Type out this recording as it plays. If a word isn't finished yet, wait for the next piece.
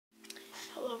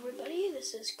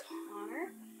this is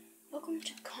Connor. Welcome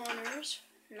to Connor's.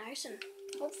 Nice and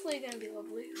hopefully gonna be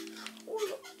lovely.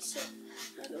 Oh, so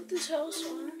I built this house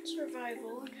on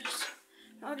survival and just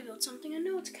how to build something. I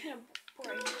know it's kind of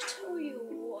bright. Tell you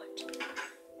what,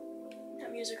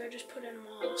 that music I just put in them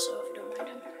all. So if you don't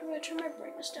mind, I'm gonna turn my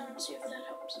brightness down and see if that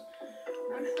helps. I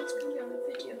don't know if it's gonna be on the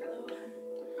video though.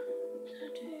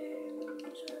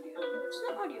 It's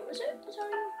not audio, is it? It's audio?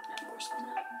 No, of course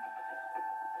not.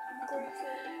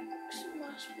 Graphics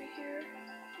must be here.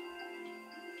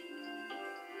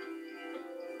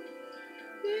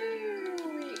 There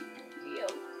we go.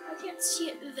 I can't see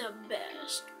it the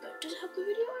best, but does it help the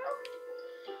video out?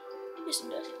 Yes, it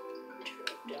does. Turn it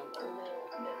down a little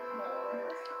bit more.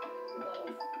 Low.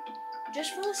 Just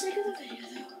for the sake of the video,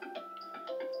 though.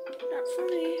 Not for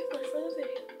me, but for the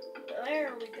video.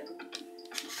 There we go.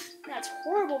 That's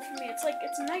horrible for me. It's like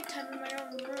it's nighttime in my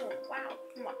own room. Wow.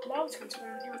 Wow, it's so dark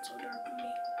for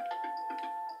me.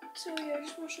 So yeah, I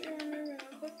just want to show you around my room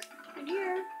real quick. And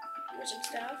here, wizard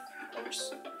staff, of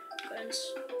course,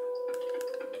 guns.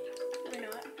 Why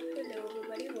not? Hello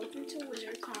everybody, welcome to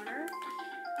Wizard Connor.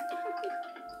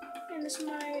 And this is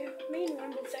my main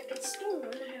one, but if that gets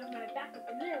stolen, I have my backup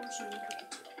in there, which I'm going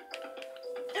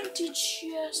to empty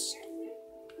chest.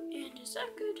 And is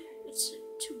that good? It's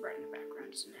too bright in the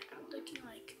background, isn't it? I'm looking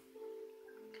like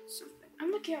something. I'm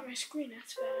looking at my screen,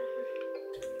 that's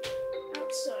bad.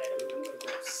 Outside, I'm gonna go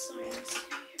outside and see.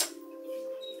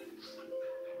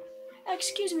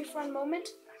 Excuse me for a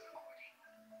moment.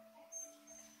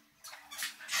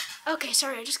 Okay,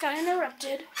 sorry, I just got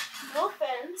interrupted. No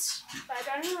offense, but I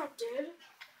got interrupted.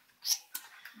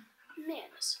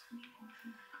 Man,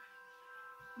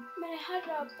 I had it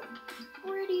up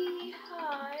pretty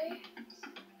high.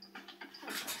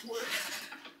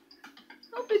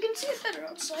 Hope you can see it better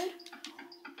outside.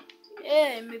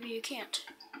 Yeah, maybe you can't.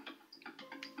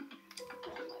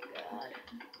 Oh my god.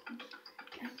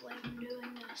 Can't believe I'm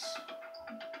doing this.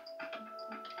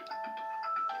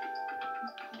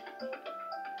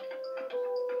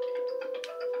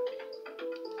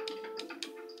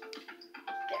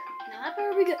 There. Now that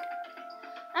better be good.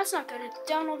 That's not good. It's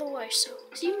down all the way. So,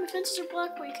 see, my fences are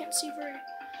black, but you can't see very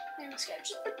in the sky.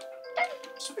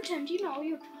 Just pretend, you know,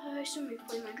 I assume you've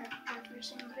played Minecraft before if you're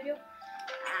seeing the video.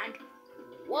 And,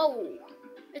 whoa,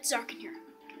 it's dark in here.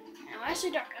 And when I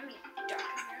say dark, I mean dark in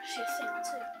here. See a thing, let's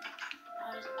see.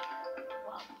 How does it,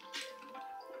 wow.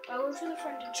 I went for the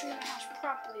front and treat my house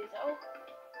properly, though.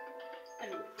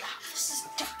 And, wow, this is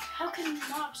dark. How can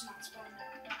mobs not spawn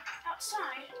there?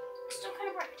 Outside, it's still kind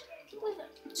of bright. I can't believe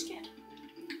that. I'm scared.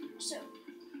 So,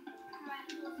 my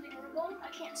lovely Virgo, I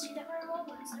can't see that very well,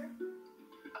 but it's there.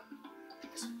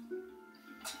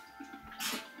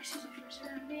 Excuse me for a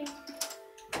second,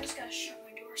 I just gotta shut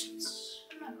my door since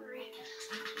I'm not very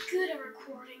good at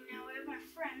recording now. I have my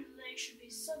friend, they should be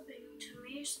subbing to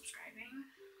me, subscribing.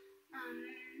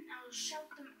 I'll shout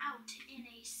them out in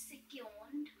a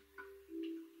second.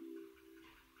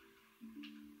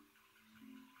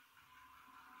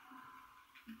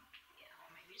 Yeah,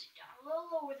 I'll make music down a little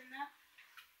lower than that.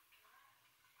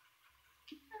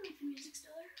 I'll make the music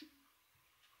still there.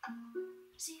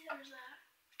 See, there's that.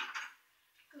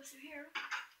 Go through here.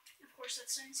 Of course, that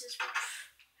sign says,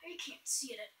 I can't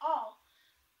see it at all.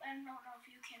 I don't know if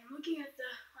you can. I'm looking at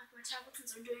my tablet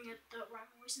since I'm doing it the wrong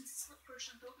way since it's the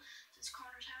person built. It says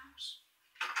Connor's house.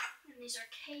 And these are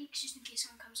cakes just in case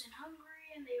someone comes in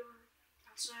hungry and they were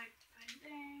outside fighting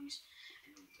things.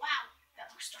 And wow, that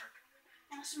looks dark.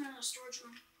 Now some in the storage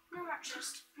room. No rock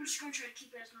chest. I'm just going to try to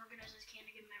keep it as organized as I can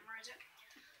to get memorize it.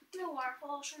 No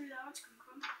waterfall, I'll show you that one. It's going to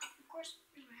come. Of course,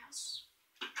 there's my house.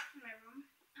 My room.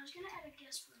 I was going to add a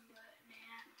guest room, but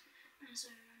nah. I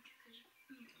decided not to because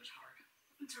it was hard.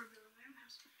 It's hard building my own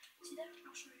house. See that?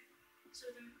 I'll show you.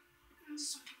 So then, this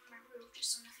is something on my roof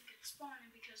just so nothing could spawn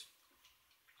in because,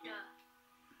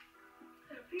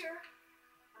 put up here.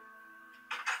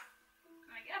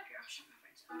 When I get up here, I'll shut my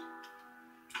friends out.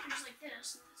 There's like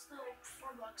this little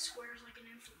 4-block square is like an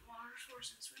infinite water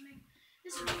source and swimming.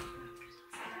 This is really cool because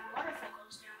the waterfall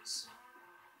goes down, so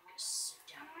I'm gonna sit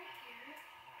down right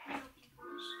here.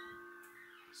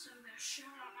 So I'm gonna shout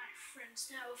out my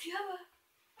friends now. If you have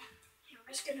I'm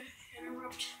just gonna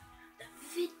interrupt the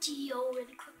video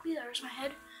really quickly. There's my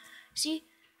head. See,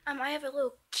 I have a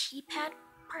little keypad.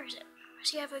 Where is it?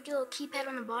 See, I have a little keypad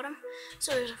on the bottom.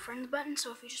 So there's a friends button.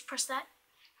 So if you just press that,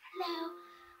 hello.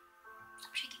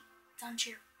 Stop shaking. It's on a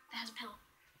chair that has a pillow.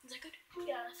 Is that good?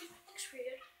 Yeah, I think that looks pretty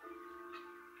good.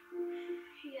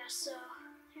 Yes,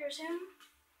 here's him.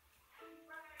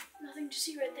 Nothing to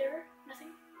see right there.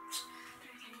 Nothing. I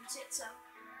can't even see it. So,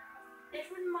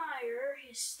 Edward Meyer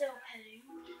is still petting.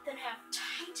 Then have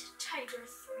Tight Tiger.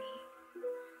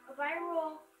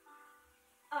 viral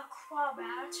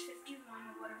Aquabat 51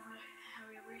 or whatever,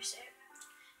 however you say it.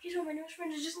 He's one of my newest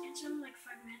friends. I just answered him like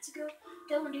 5 minutes ago.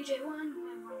 Dylan DJ1,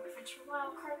 one of my friends for a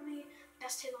while. Carly,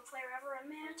 best Halo player ever I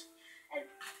met.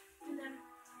 And then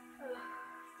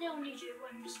Dylan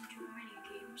DJ1 doesn't do many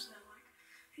games that like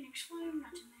Phoenix Flame,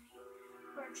 not too many.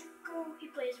 Rodrigo, he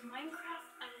plays Minecraft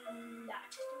a lot.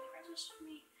 Did he register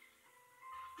me?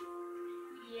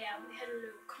 Yeah, we had a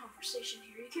little conversation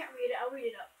here. You can't read it, I'll read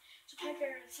it up. So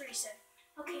Tiger3 said,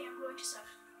 okay, I'm going to stop.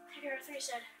 Tiger3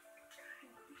 said,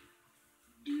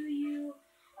 do you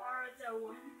are the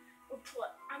one who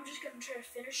I'm just gonna try to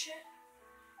finish it.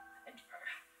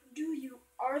 Do you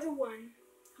are the one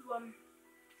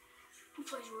who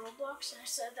plays Roblox? And I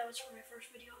said that was for my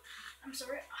first video. I'm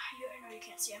sorry, I know you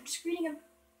can't see. I'm just reading them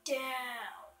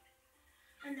down.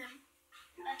 And then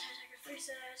Tiger3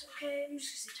 says, okay, I'm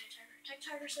just gonna say Tiger.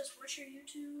 Tiger says, what's your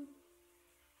YouTube?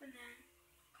 And then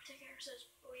Tiger says,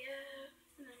 oh yeah.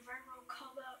 And then Viral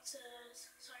Callbout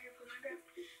says, sorry, you're playing Minecraft.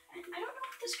 And I don't know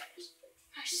what this guy is.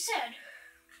 I said,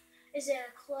 is it a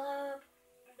club?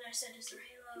 And then I said, is there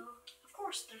Halo? Of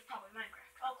course, there's probably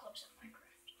Minecraft. All clubs have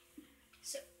Minecraft.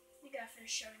 So, we gotta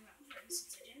finish shouting out friends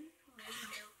since I didn't.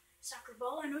 Soccer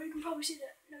ball. I know you can probably see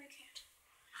that. No, you can't.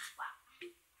 Wow.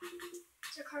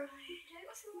 So, Carly, did I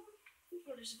go through one?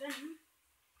 Oh, there's Venom.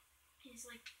 He's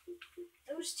like,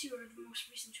 those two are the most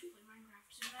recent to play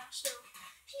Minecraft. So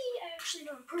I actually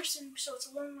know in person, so it's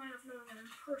a long line of knowing him in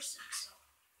person, so.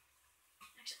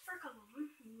 Except for a couple of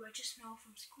them, who I just know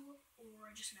from school, or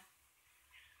I just know.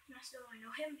 And that's though I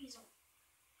know him, he's not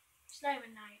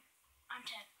even 9. I'm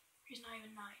 10. He's not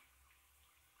even 9.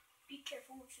 Be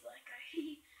careful with that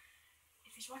guy.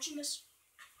 If he's watching this,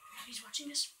 here's what I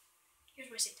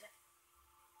say to that.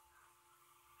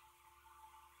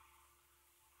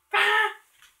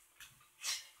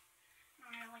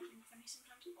 I like being funny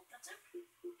sometimes. Oh, that's it.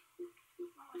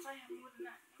 Well, if I have more than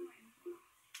that, no,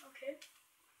 okay.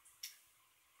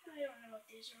 I don't know what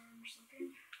these are. I'm just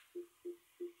looking.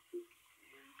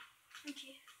 Yeah.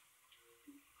 Okay.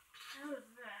 Out of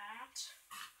that,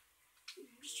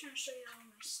 I'm just trying to show you all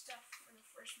my stuff for the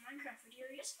first Minecraft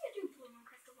video. Yes, I do play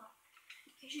Minecraft a lot.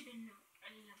 In case you didn't know,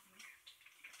 I love Minecraft.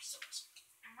 Minecraft is so awesome.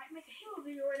 I might make a Halo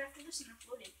video right after this and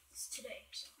upload it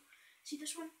today. So, see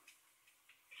this one?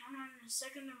 Count on in a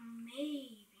second, or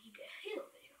maybe a Halo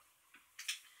video.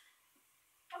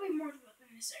 Probably more than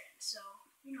in a second. So,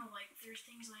 you know, like there's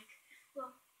things like,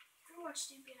 well, if you watch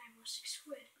Stampy and I Ballistic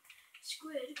Squid,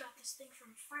 Squid got this thing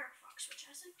from Firefox, which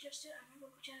I suggested. I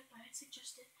remember looking at it, but I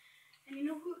suggested. And you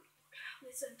know who? They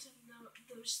said to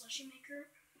the slushy maker.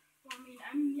 Well,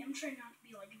 I mean, I'm trying not to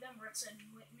be like them, where it said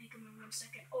make them in 1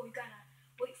 second. Oh, you gotta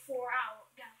wait 4 hours.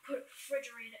 You gotta put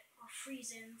refrigerate it or freeze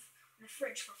it in the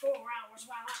fridge for 4 hours.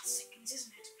 Wow, that's seconds,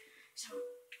 isn't it? So,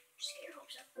 just get your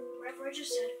hopes up. Whatever I just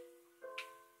said,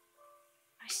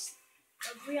 I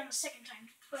agree on the second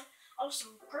time, but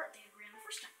also partly agree on the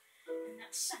first time. And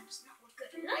that sun does not look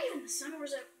good. Not even the sun, or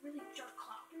is it really dark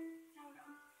cloud? I don't know.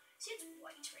 See, it's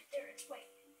white right there. It's white.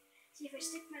 See, if I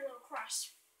stick my little cross,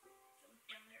 if I look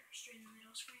down there, straight in the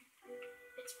middle screen,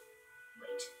 it's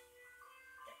white.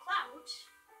 The clouds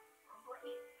are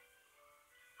gray.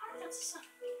 I don't know if that's the sun.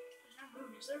 There's no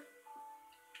moon, is there?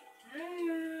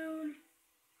 Moon.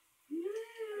 No,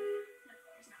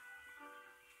 there's not.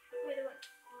 Wait,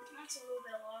 that's a little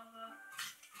bit of lava.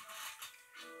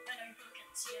 I know you probably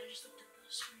can't see it, I just looked at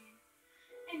the screen.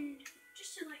 And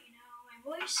just to let you know, my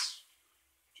voice,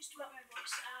 just about my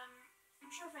voice,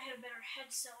 I'm sure if I had a better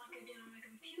headset like I did on my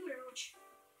computer, which,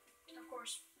 of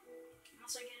course,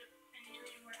 unless I get an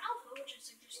Alienware Alpha, which is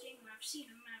like this game when I've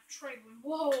seen them and I've tried one.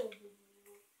 Whoa!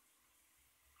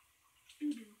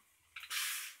 Doo-doo.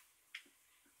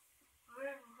 I've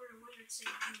never heard a wizard say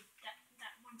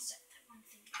that one set, that one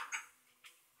thing.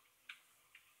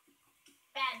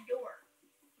 Bad door.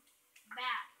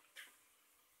 Bad.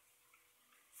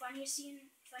 Funniest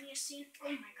scene,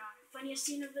 oh my god, funniest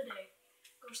scene of the day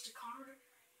goes to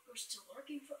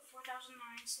Lurkingfoot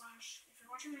 4009 / if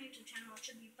you're watching my YouTube channel, it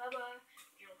should be Bubba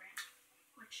Gilbrand,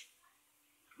 which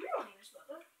my real name is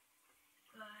Bubba,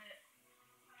 but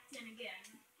then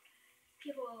again,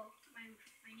 my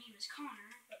name is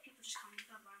Connor, but people just call me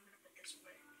Bubba. I'm gonna put this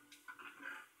away.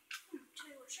 Tell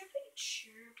you what, should I put a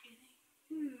chirp, do you think?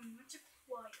 That's a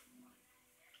quiet one.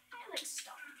 I like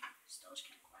Star. Star's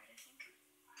kind of quiet, I think.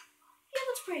 Yeah,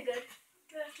 that's pretty good.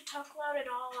 Do I have to talk loud at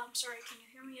all? I'm sorry, can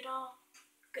you hear me at all?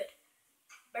 Good.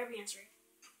 Better be answering.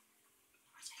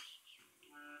 Otherwise, I hate you.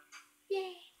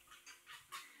 Yay!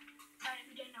 If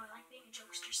you didn't know, I like being a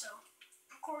jokester, so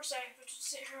of course I have to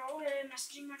sit here all day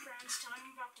messaging my friends, telling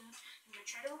them about this. I'm gonna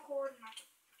try to record and not to.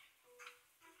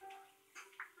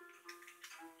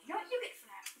 You know what you get for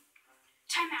that?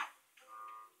 Time out.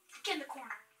 Get in the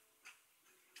corner.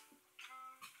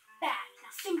 Bad. Now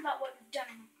think about what you've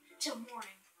done until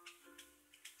morning.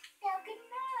 Now good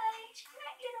night. Good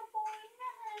night, little boy.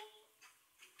 Night.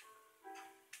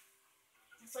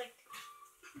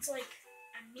 It's like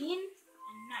I'm mean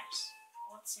and nice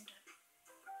all at the same time.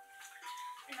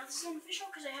 And now this is unofficial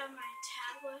because I have my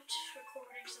tablet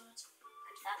recording, so it's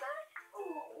that bad?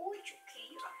 Oh, it's okay.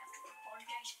 You don't have to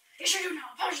apologize. Yes, I do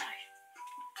now. Apologize.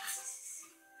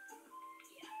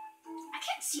 Yeah. I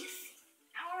can't see a thing.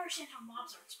 I don't understand how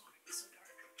mobs aren't spawning. It's so dark.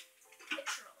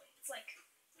 Literally. It's like,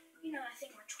 you know that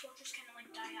thing where torches kind of like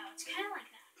die out. It's kind of like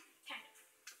that. Kind of.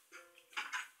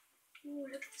 Ooh,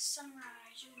 look at the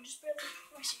sunrise. You can just barely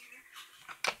see here.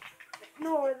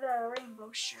 Ignore the rainbow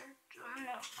shirt. I don't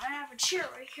know. I have a chair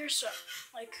right here, so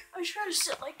like I try to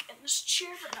sit like in this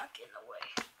chair but not get in the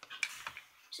way.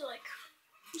 So like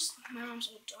this is my mom's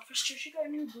old office chair. She got a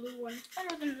new blue one. It's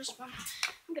better than this one.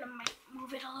 I'm gonna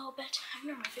move it a little bit.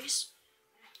 Ignore my face.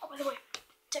 Oh, by the way,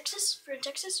 Texas, if you're in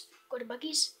Texas, go to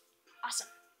Buggy's. Awesome.